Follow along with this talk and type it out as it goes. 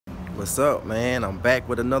What's up, man? I'm back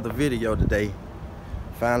with another video today.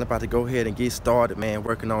 Finally about to go ahead and get started, man,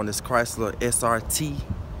 working on this Chrysler SRT.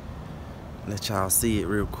 Let y'all see it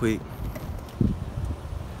real quick.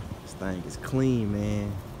 This thing is clean,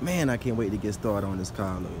 man. Man, I can't wait to get started on this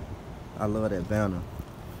car, look. I love that banner.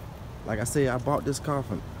 Like I said, I bought this car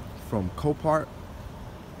from Copart,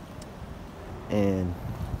 and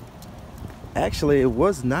actually it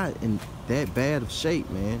was not in that bad of shape,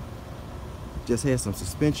 man. Just had some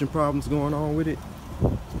suspension problems going on with it,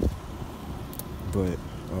 but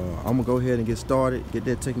I'm gonna go ahead and get started, get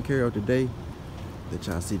that taken care of today. Let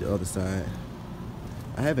y'all see the other side.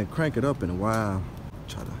 I haven't cranked it up in a while.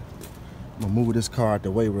 I'm gonna move this car out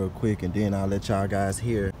the way real quick, and then I'll let y'all guys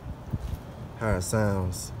hear how it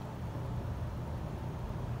sounds.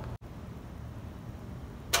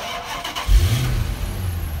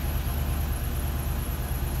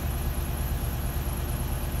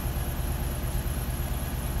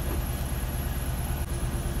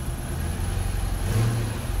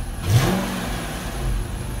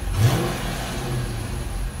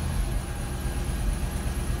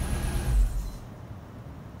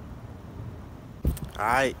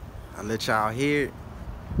 Alright, I'll let y'all hear it.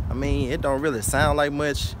 I mean, it don't really sound like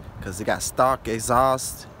much because it got stock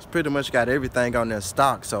exhaust. It's pretty much got everything on there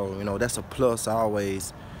stock, so you know that's a plus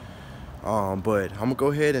always. But I'm gonna go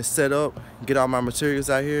ahead and set up, get all my materials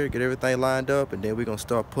out here, get everything lined up, and then we're gonna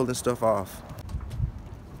start pulling stuff off.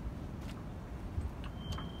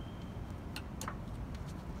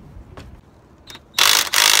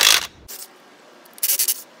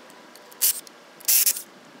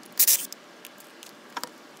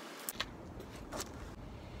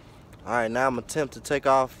 Alright, now I'm gonna attempt to take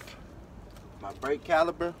off my brake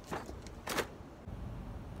caliper.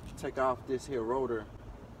 Take off this here rotor.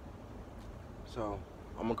 So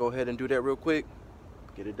I'm gonna go ahead and do that real quick.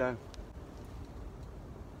 Get it done.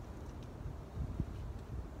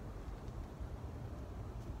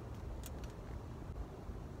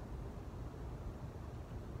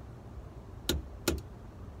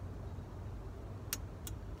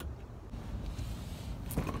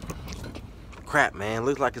 Crap, man,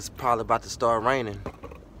 looks like it's probably about to start raining.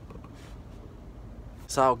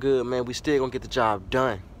 It's all good, man. We still gonna get the job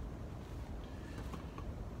done.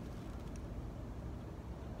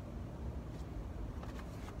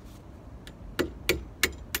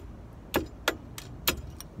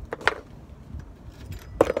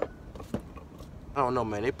 I don't know,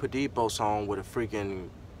 man. They put these bolts on with a freaking,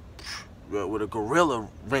 with a gorilla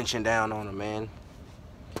wrenching down on them, man.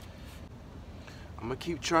 I'm gonna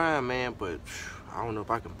keep trying, man, but I don't know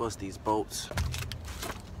if I can bust these bolts.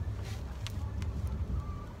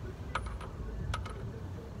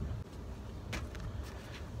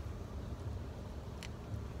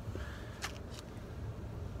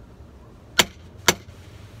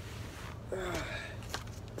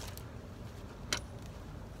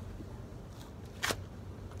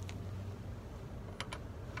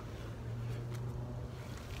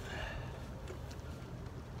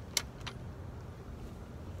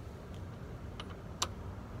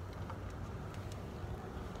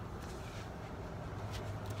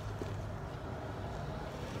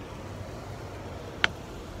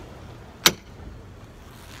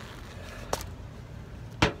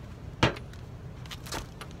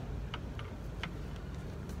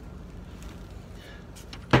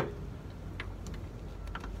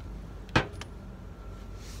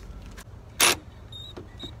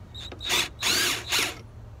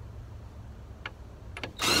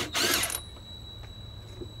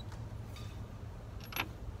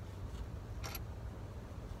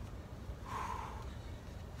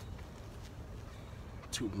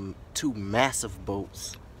 Two massive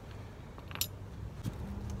bolts.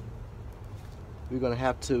 We're gonna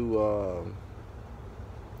have to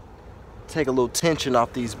take a little tension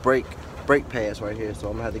off these brake pads right here, so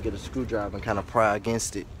I'm gonna have to get a screwdriver and kind of pry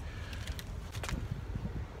against it.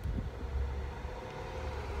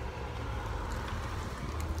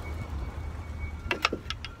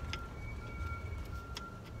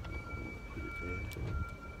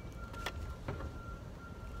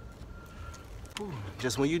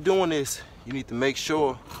 Just when you're doing this, you need to make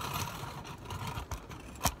sure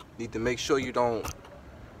you don't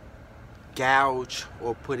gouge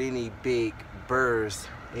or put any big burrs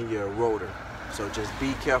in your rotor. So just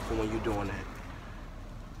be careful when you're doing that.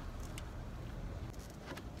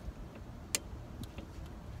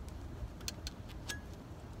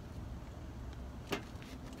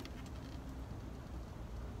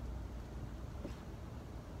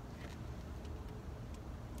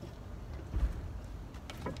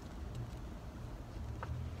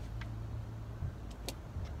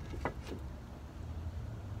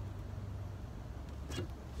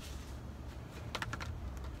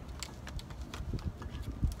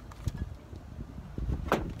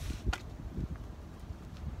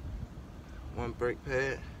 brake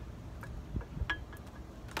pad.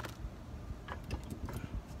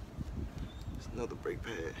 There's another brake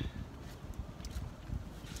pad.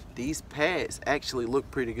 These pads actually look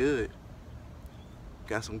pretty good.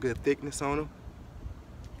 Got some good thickness on them.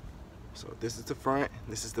 So this is the front,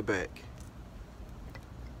 this is the back.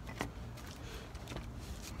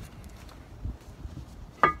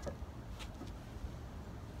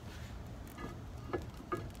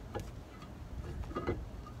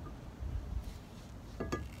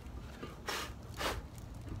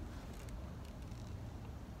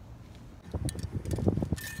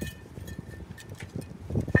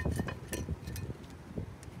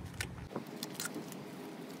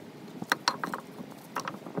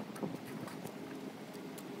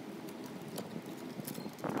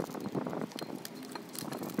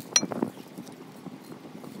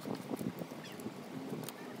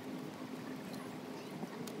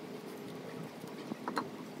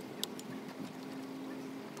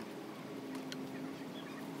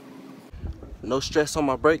 No stress on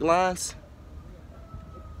my brake lines.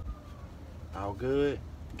 All good.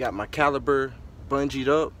 Got my caliper bungeed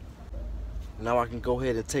up. Now I can go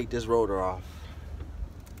ahead and take this rotor off.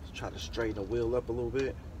 Let's try to straighten the wheel up a little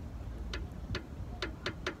bit.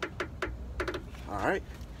 All right.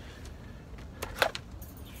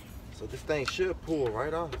 So this thing should pull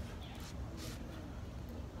right off.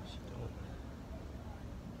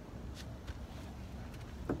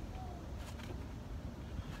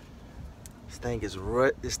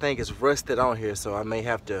 This thing is rusted on here, so I may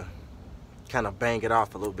have to kind of bang it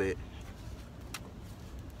off a little bit.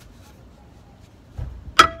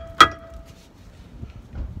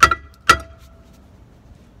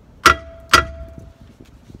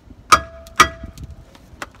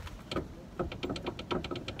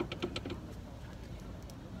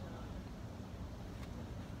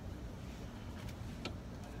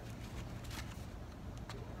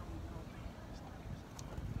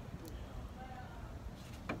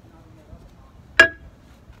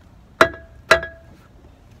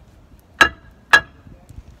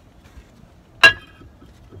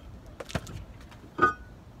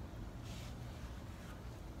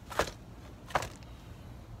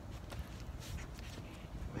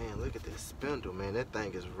 Look at this spindle, man. That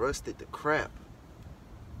thing is rusted to crap.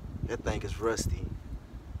 That thing is rusty.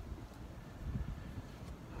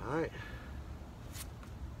 All right.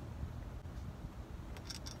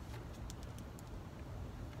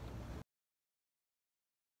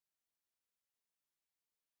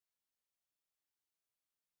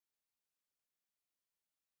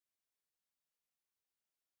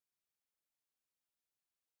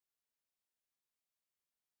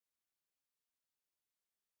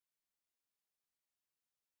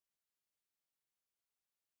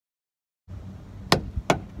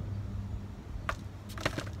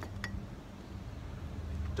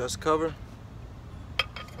 Dust cover.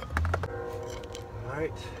 All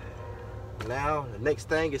right. Now the next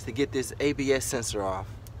thing is to get this ABS sensor off.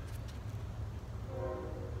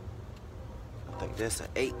 I think that's an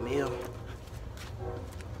 8mm.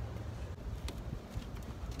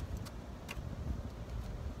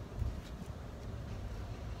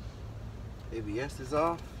 ABS is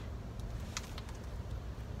off.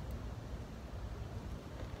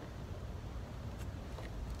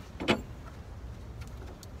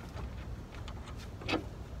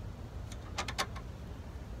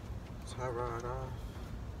 Tie rod off.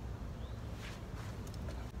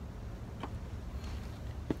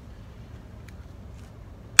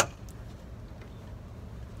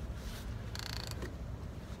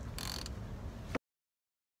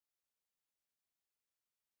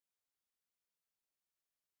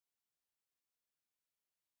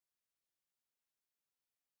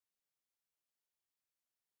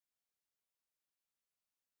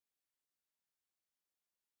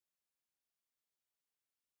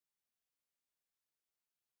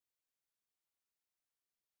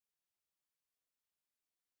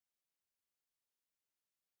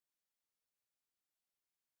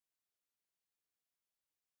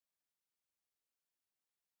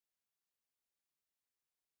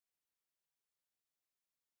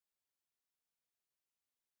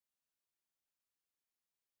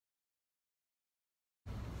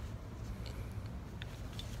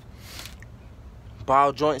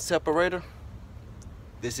 Ball joint separator.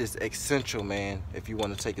 This is essential, man, if you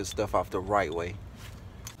want to take your stuff off the right way.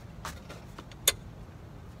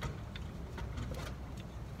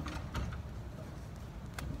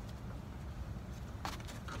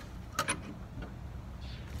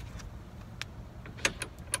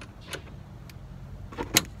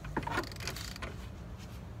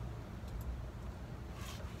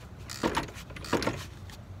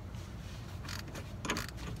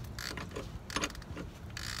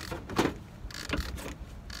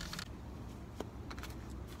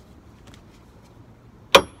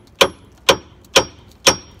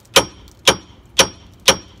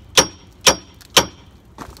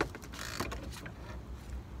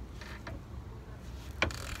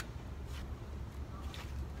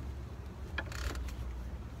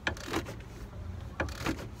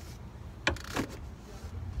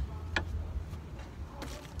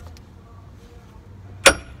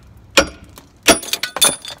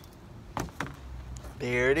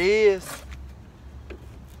 There it is.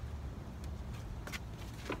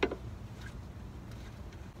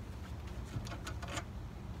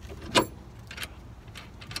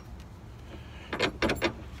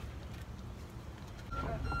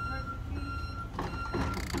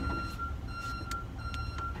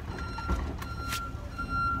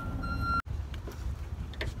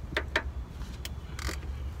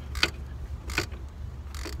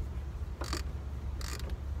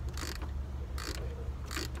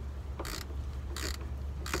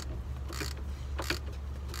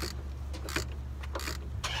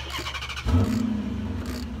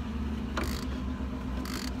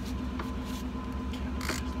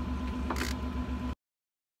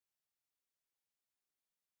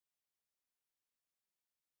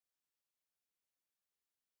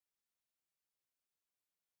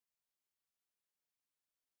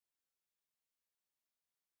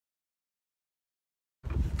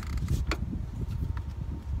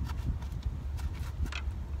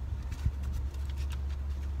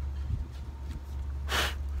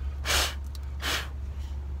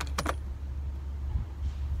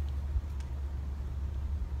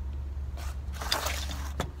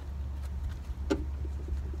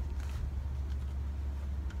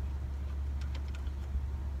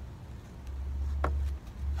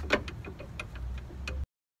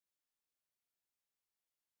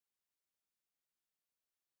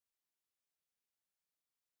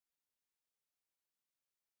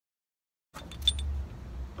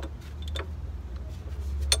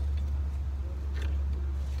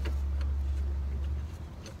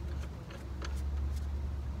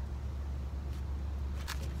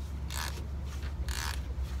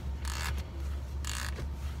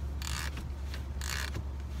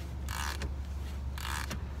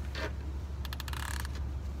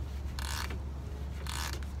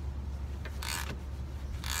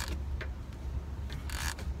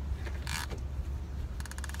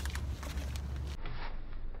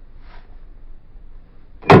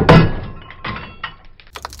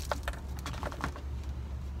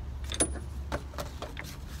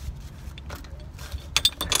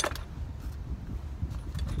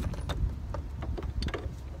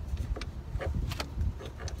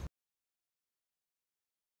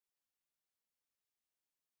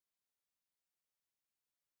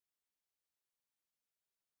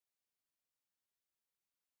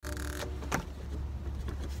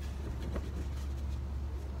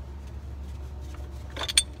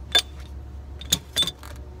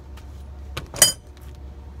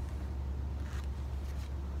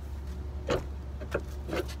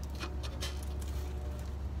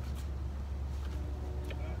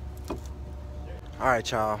 All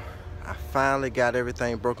right, y'all, I finally got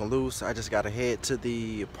everything broken loose. I just gotta head to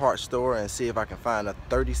the parts store and see if I can find a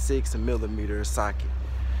 36mm socket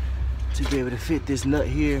to be able to fit this nut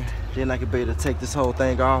here. Then I can be able to take this whole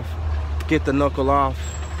thing off, get the knuckle off,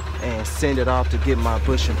 and send it off to get my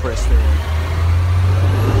bushing pressed in.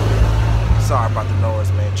 Sorry about the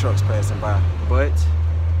noise, man, trucks passing by. But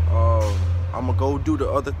I'm gonna go do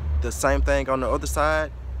the same thing on the other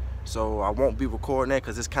side. So I won't be recording that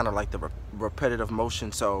because it's kind of like the repetitive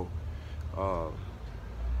motion. So I'll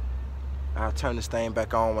turn this thing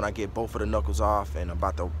back on when I get both of the knuckles off, and I'm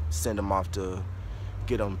about to send them off to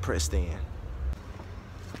get them pressed in.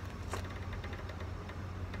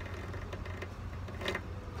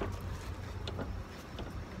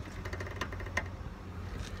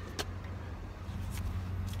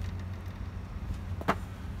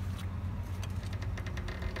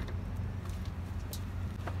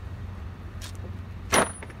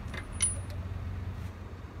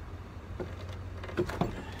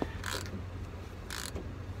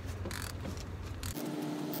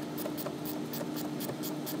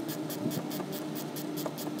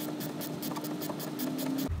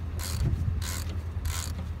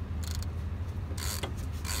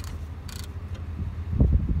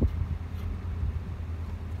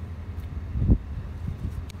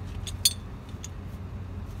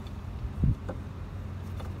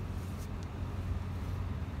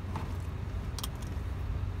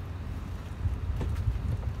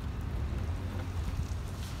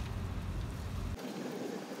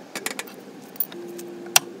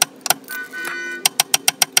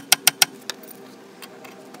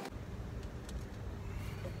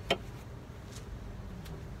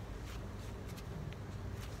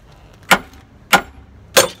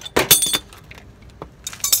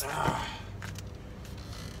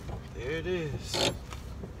 There it is. There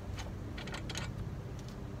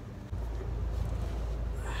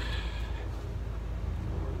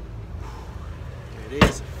it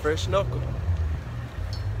is, a fresh knuckle.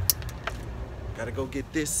 Gotta go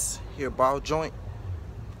get this here ball joint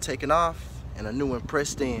taken off and a new one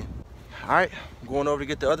pressed in. All right, I'm going over to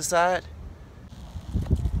get the other side.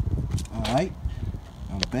 All right,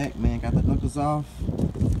 I'm back, man. Got the knuckles off.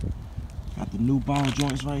 Got the new ball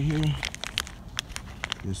joints right here.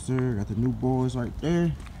 Yes, sir. Got the new boys right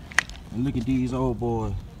there. And look at these old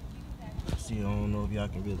boys. See, I don't know if y'all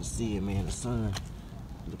can really see it, man. The sun.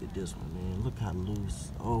 Look at this one, man. Look how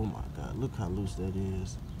loose. Oh my God, look how loose that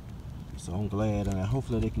is. So I'm glad.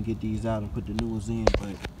 Hopefully they can get these out and put the new ones in.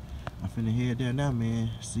 But I'm finna head there now,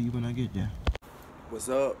 man. See you when I get there. What's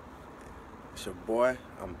up? It's your boy.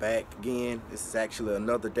 I'm back again. This is actually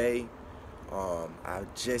another day. I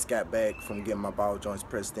just got back from getting my ball joints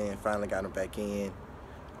pressed in. Finally got them back in.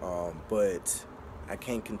 But I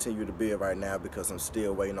can't continue to build right now because I'm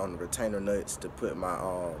still waiting on the retainer nuts to put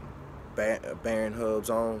my bearing hubs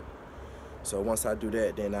on. So once I do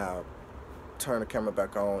that, then I'll turn the camera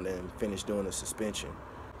back on and finish doing the suspension.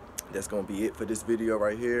 That's gonna be it for this video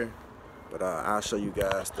right here. But I'll show you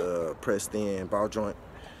guys the pressed in ball joint.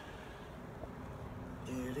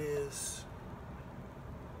 Here it is.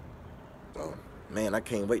 Oh man, I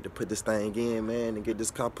can't wait to put this thing in, man, and get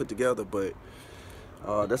this car put together. But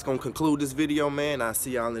that's gonna conclude this video, man. I'll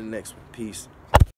see y'all in the next one. Peace.